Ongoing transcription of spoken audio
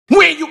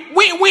When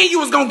you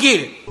was gonna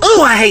get it?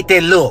 Ooh, I hate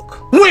that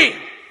look. When?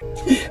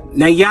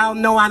 Now y'all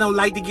know I don't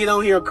like to get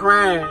on here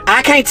crying.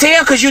 I can't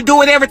tell because you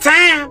do it every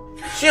time.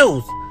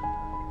 Shoes.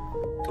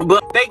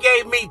 But they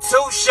gave me 2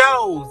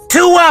 shows.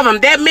 2 of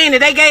them. That means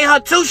they gave her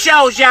 2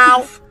 shows,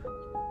 y'all.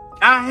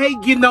 I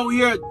hate getting on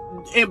here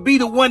and be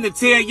the one to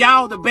tell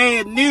y'all the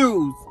bad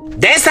news.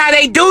 That's how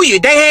they do you.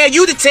 They had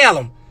you to tell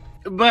them.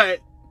 But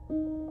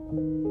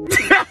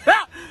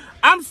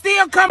I'm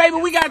still coming,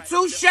 baby. We got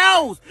 2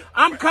 shows.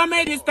 I'm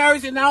coming this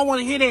Thursday and I don't want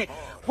to hear that.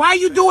 Why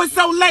you do it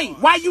so late?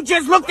 Why you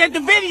just looked at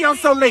the video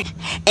so late?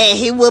 And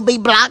he will be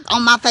blocked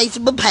on my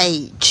Facebook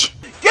page.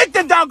 Get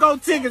the doggone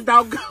tickets,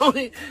 doggone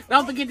it.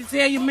 Don't forget to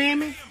tell your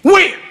mammy.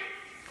 When?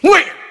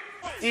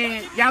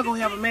 And y'all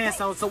gonna have a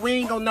mask on, so we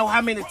ain't gonna know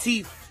how many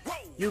teeth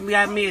you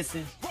be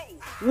missing.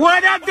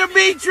 What up,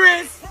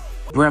 Demetrius?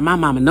 Bruh, my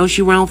mama knows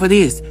she wrong for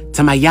this.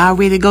 Tell me, y'all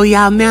ready to go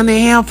y'all now and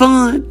have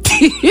fun?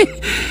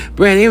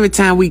 Bruh, every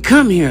time we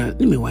come here,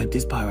 let me wipe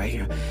this part right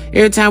here.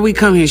 Every time we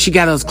come here, she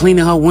got us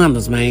cleaning her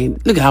windows, man.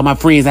 Look at all my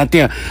friends out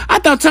there. I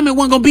thought Tommy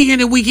wasn't gonna be here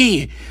the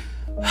weekend.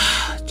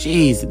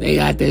 Jeez, they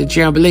out there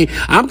trampoline.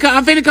 I'm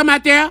finna come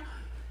out there.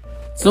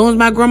 Soon as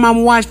my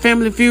grandmama watched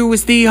Family Feud with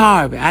Steve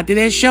Harvey, after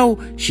that show,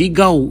 she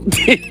go.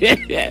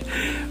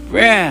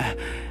 Bruh,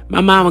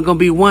 my mama gonna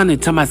be wondering,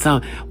 tell my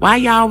son, why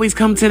y'all always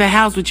come to the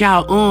house with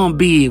y'all arm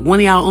big? One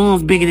of y'all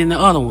arms bigger than the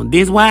other one.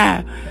 This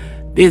why?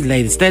 This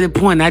lady steady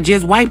pointing. I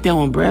just wiped that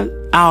one,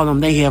 bruh. All of them,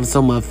 they have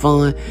so much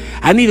fun.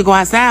 I need to go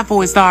outside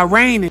before it start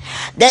raining.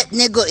 That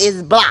nigga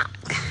is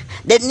blocked.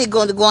 That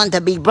nigga going to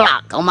be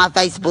blocked on my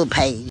Facebook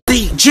page.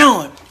 Hey,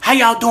 John, how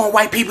y'all doing,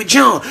 white people?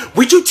 John,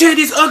 would you tell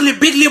this ugly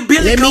big little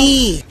Billy Let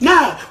me in.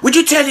 Nah, would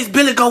you tell this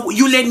Billy go,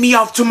 you let me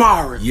off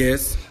tomorrow?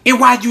 Yes. And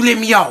why'd you let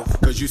me off?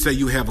 Because you say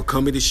you have a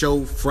comedy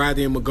show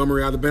Friday in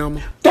Montgomery,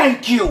 Alabama?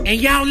 Thank you. And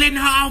y'all letting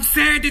her off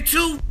Saturday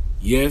too?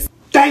 Yes.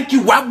 Thank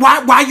you.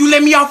 Why you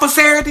let me off for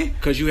Saturday?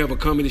 Because you have a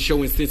comedy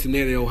show in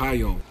Cincinnati,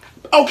 Ohio.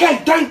 Okay,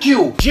 thank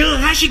you. John,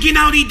 how she getting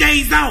all these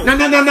days off? No.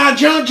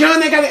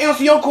 John ain't got to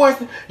answer your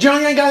question.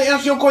 John ain't got to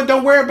answer your question.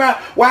 Don't worry about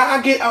how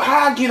I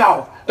get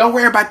off. Don't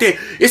worry about that.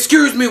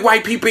 Excuse me,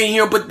 white people in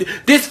here, but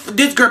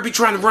this girl be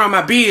trying to run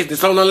my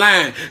business on the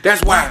line.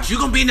 That's why. You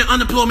gonna be in the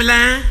unemployment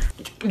line?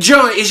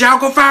 John, is y'all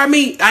gonna fire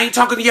me? I ain't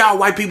talking to y'all,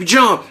 white people.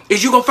 John,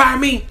 is you gonna fire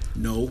me?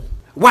 No.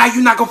 Why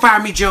you not gonna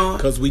fire me, John?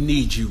 Because we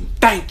need you.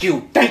 Thank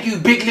you,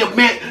 big little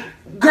man.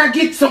 Girl,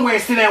 get somewhere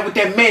and sit down with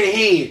that matted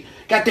head.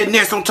 Got that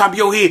nest on top of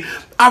your head.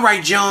 All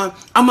right, John.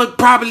 I'm gonna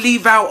probably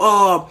leave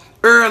out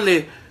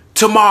early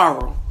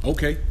tomorrow.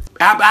 Okay.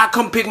 I'll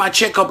come pick my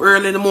check up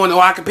early in the morning,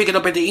 or I can pick it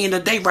up at the end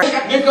of the day. Right?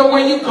 Nigga,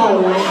 where you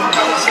going?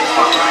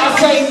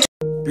 Okay.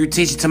 Your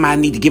attention to my, I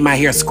need to get my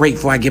hair scraped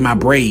before I get my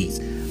braids.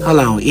 Hold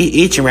on,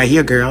 itching right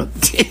here, girl.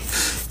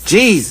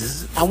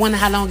 Jesus. I wonder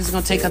how long it's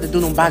gonna take her to do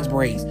them box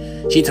braids.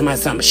 She told me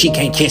something, she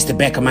can't catch the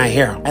back of my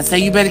hair. I say,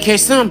 you better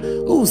catch some.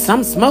 Ooh,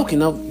 something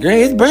smoking over. Girl,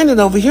 it's burning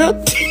over here.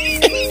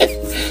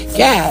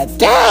 God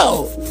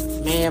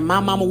damn. Man, my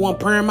mama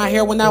wasn't perming my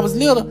hair when I was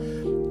little.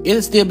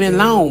 It'd still been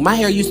long. My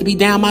hair used to be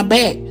down my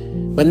back.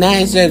 But now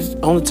it's just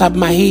on the top of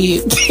my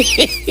head.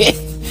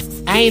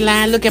 I ain't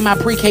lying. Look at my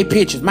pre-K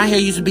pictures. My hair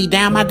used to be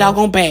down my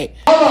doggone back.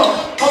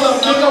 Hold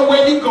up, nigga,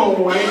 where you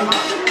going?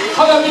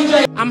 Hold up,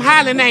 DJ. I'm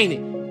hollering, ain't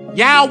it?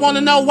 Y'all want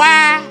to know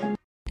why?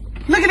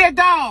 Look at that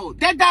dog.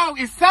 That dog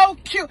is so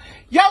cute.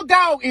 Your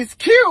dog is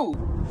cute.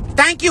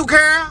 Thank you,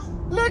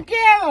 girl. Look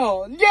at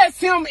him. Yes,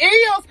 him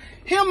is.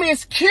 Him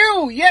is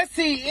cute. Yes,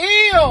 he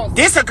is.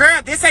 This a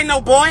girl. This ain't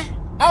no boy.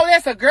 Oh,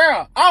 that's a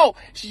girl. Oh,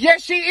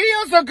 yes, she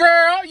is a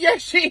girl.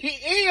 Yes, she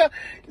is.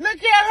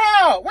 Look at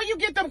her. Where you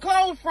get them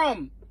clothes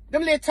from?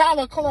 Them little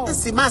Tyler clothes. Let's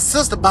see, my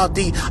sister bought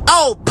these.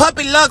 Oh,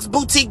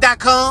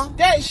 puppyluxboutique.com.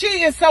 That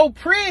she is so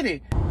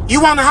pretty.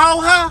 You want to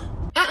hold her?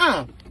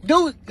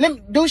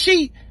 Do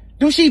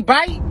she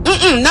bite?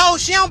 No,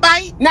 she don't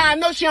bite. Nah, I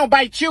know she don't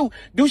bite you.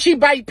 Do she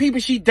bite people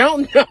she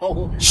don't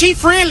know? She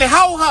friendly.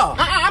 Hold her.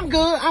 I'm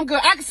good.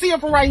 I can see her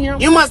from right here.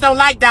 You must don't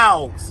like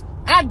dogs.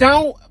 I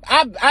don't.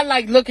 I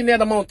like looking at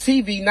them on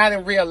TV, not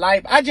in real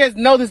life. I just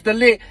noticed the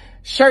lit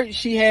shirt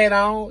she had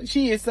on.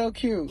 She is so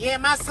cute. Yeah,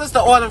 my sister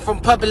ordered from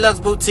Puppy Lux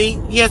Boutique.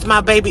 Yes,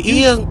 my baby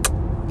is.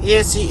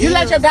 Yes, she is. You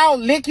let your dog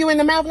lick you in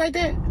the mouth like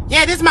that?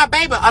 Yeah, this is my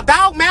baby. A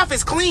dog mouth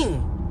is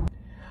clean.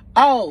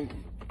 Oh,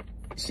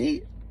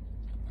 she...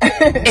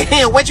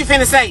 What you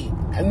finna say?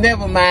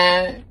 Never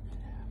mind.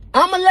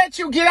 I'm gonna let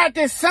you get out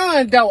this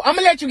sun, though. I'm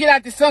gonna let you get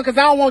out this sun because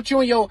I don't want you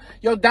and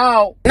your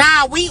dog.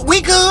 Nah, we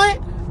good.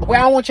 Well,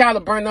 I don't want y'all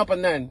to burn up or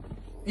nothing.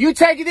 You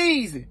take it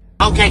easy.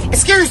 Okay,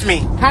 excuse me.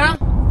 Huh?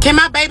 Can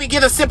my baby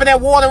get a sip of that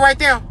water right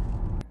there?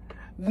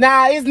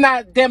 Nah, it's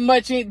not that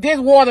much. This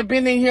water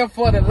been in here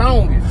for the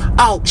longest.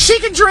 Oh, she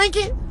can drink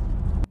it?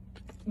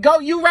 Go,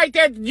 you right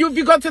there. If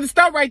you go to the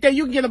store right there,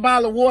 you can get a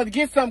bottle of water.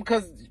 Get something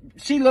because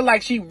she look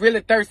like she really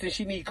thirsty.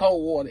 She need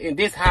cold water and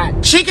this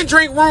hot. She can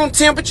drink room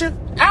temperature.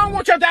 I don't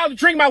want your dog to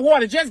drink my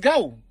water. Just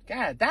go.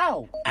 God,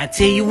 dog. I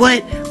tell you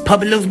what,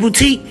 Puppy Looks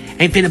Boutique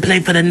ain't finna play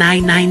for the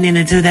 99 in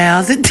the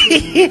 2000.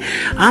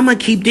 I'ma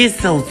keep this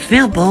so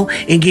simple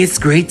and get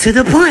straight to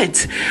the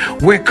point.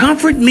 Where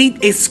comfort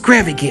meet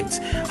extravagance.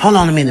 Hold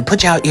on a minute,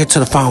 put y'all ear to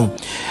the phone.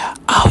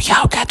 Oh,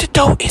 y'all got to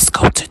do is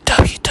go to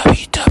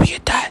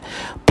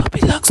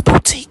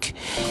www.puppylooksboutique.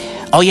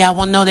 Oh, y'all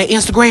wanna know that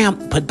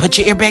Instagram? Put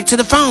your ear back to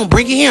the phone,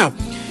 bring it here.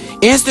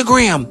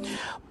 Instagram,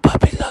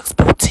 Puppy Looks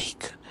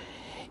Boutique.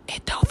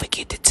 And don't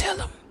forget to tell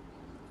them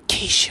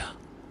Keisha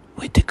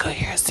WHITAKER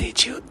here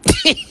sent you.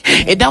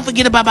 And don't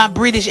forget about my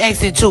British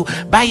accent too.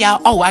 Bye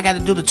y'all. Oh, I gotta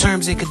do the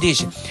terms and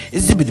conditions.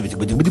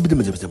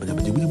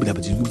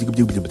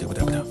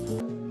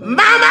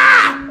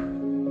 Mama!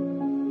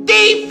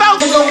 These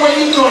folks. Nigga, where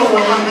you going?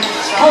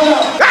 Hold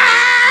up.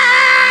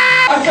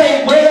 Ah! I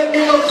say, where that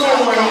nigga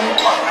going?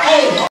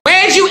 Hey.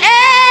 Where's you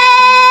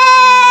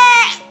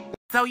at?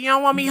 So you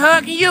don't want me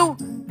hugging you?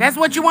 That's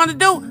what you want to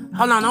do?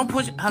 Hold on, don't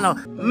push it. Hold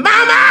on.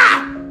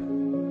 Mama!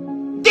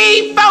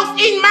 These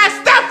folks eating my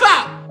stuff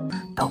up!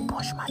 Don't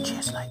push my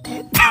chest like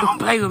that. Don't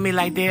play with me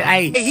like that.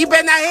 Hey, he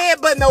better not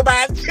headbutt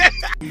nobody.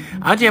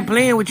 I'm just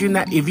playing with you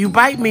now. If you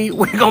bite me,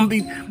 we're gonna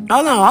be...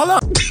 Hold on.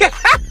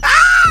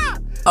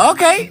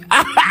 Okay.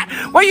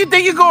 Where you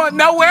think you're going?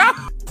 Nowhere?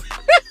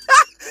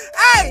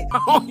 Hey!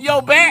 On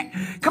your back.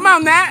 Come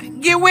on now.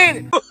 Get with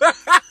it.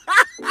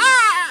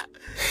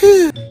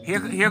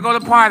 Here go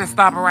the party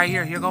stopper right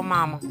here. Here go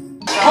mama.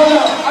 Hold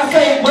up. I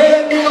say, where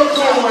that nigga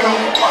going?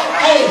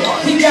 Hey,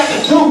 he got the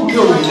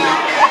doo-doo.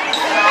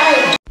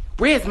 Hey.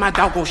 Where's my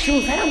doggone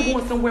shoes? How I'm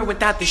going somewhere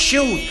without the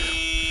shoes?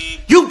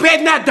 You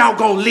better not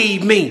doggone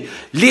leave me.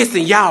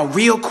 Listen, y'all,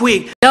 real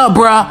quick. Yeah,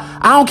 bruh.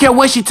 I don't care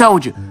what she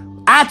told you.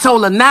 I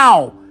told her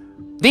now.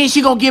 Then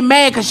she gonna get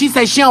mad because she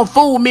said she don't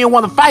fool with me and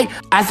want to fight.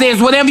 I said, it's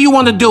whatever you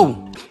want to do.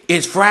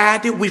 It's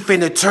Friday. We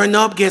finna turn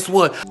up. Guess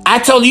what? I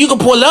told her you can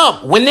pull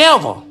up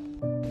whenever.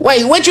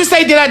 Wait, what you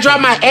say? Did I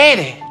drop my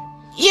Addy?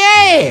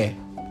 Yeah.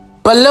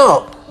 But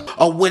look.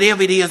 Or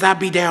whatever it is, I'll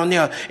be down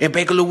there in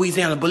Baker,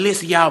 Louisiana. But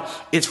listen, y'all,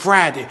 it's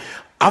Friday.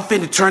 I'm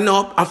finna turn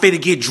up. I'm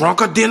finna get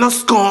drunker than a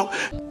skunk.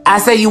 I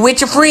say, you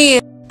with your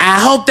friend? I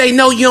hope they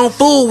know you don't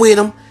fool with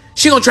them.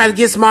 She gonna try to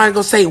get smart and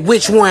gonna say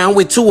which one. I'm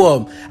with two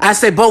of them. I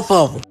say both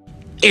of them.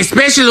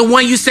 Especially the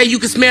one you say you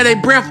can smell their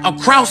breath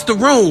across the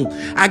room.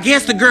 I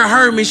guess the girl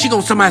heard me. She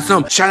gonna tell me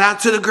something. Shout out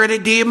to the girl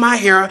that did my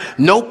hair.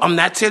 Nope, I'm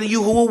not telling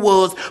you who it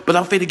was, but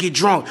I'm finna get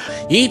drunk.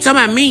 You ain't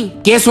talking about me.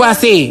 Guess what I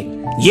said?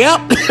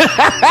 Yep.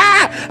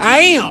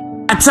 I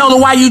am. I told her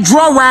while you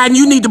draw riding,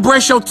 you need to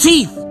brush your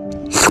teeth.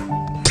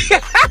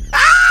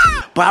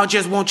 But I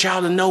just want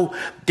y'all to know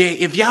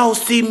that if y'all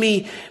see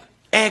me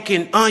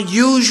acting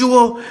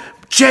unusual,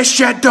 just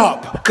shut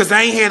up. Because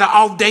I ain't had an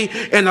off day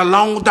in a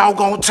long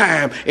doggone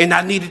time. And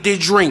I needed this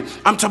drink.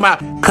 I'm talking about,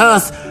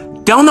 because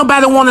don't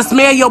nobody want to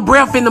smell your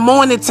breath in the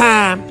morning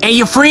time. And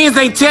your friends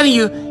ain't telling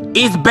you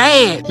it's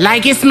bad.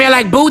 Like it smell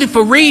like booty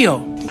for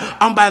real.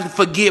 I'm about to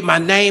forget my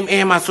name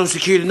and my social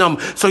security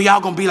number. So y'all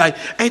gonna be like,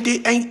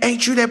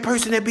 ain't you that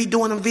person that be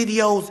doing them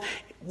videos?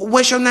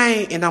 What's your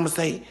name? And I'm gonna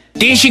say,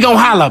 then she gonna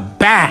holler,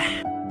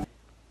 bye.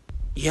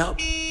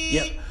 Yep.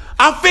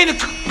 I'm finna...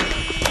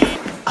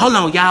 Hold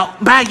on, y'all.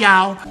 Bye,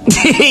 y'all.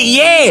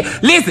 Yeah.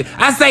 Listen,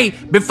 I say,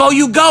 before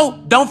you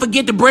go, don't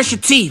forget to brush your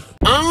teeth.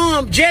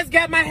 Just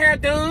got my hair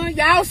done.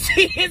 Y'all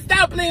see it?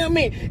 Stop playing with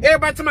me.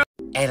 Everybody to my...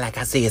 Hey, like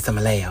I said,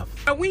 I'ma laugh.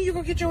 When you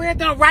gonna get your hair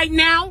done? Right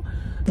now?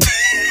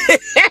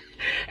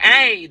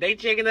 Hey, they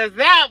checking us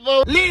out,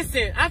 boo.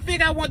 Listen, I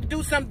think I want to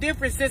do something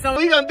different since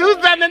we gonna do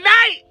something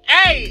tonight.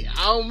 Hey,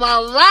 on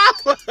my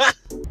mouth.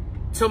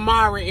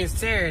 Tomorrow and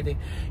Saturday.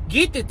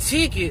 Get the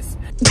tickets.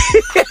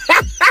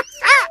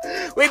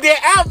 With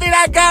that outfit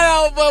I got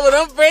on, but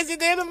I'm fresher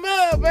than a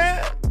mud,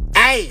 man.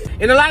 Hey,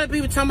 and a lot of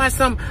people talking about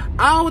something.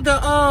 All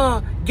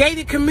the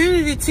gated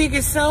community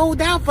tickets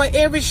sold out for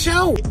every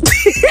show.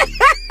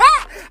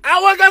 I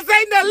wasn't gonna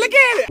say nothing. Look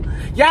at it.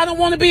 Y'all don't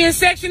want to be in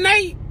Section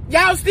 8?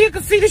 Y'all still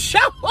can see the show.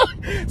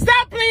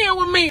 Stop playing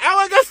with me. I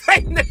wasn't gonna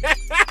say nothing.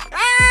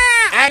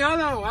 Hey, hold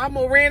on. I'm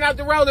gonna run out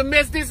the road and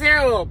mess this hair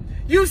up.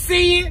 You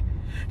see it?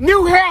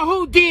 New hair,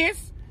 who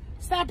dis?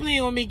 Stop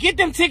playing with me. Get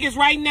them tickets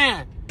right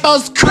now.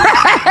 That's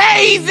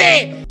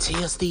crazy.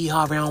 Tell Steve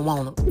Harvey I don't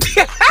want them.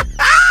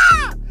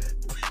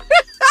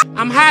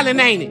 I'm hollering,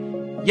 ain't it?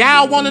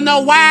 Y'all want to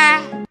know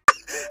why?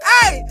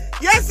 Hey,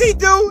 yes he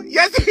do.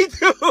 Yes he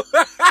do.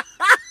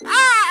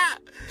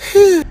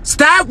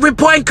 Stop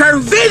reporting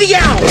Kerwin video.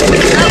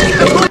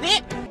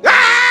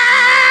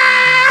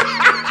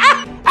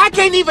 I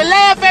can't even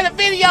laugh at a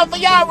video for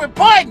y'all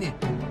reporting it.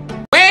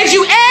 Where's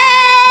you at?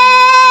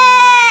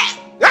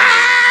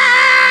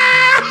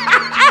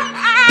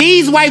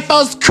 These white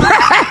folks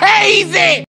crazy.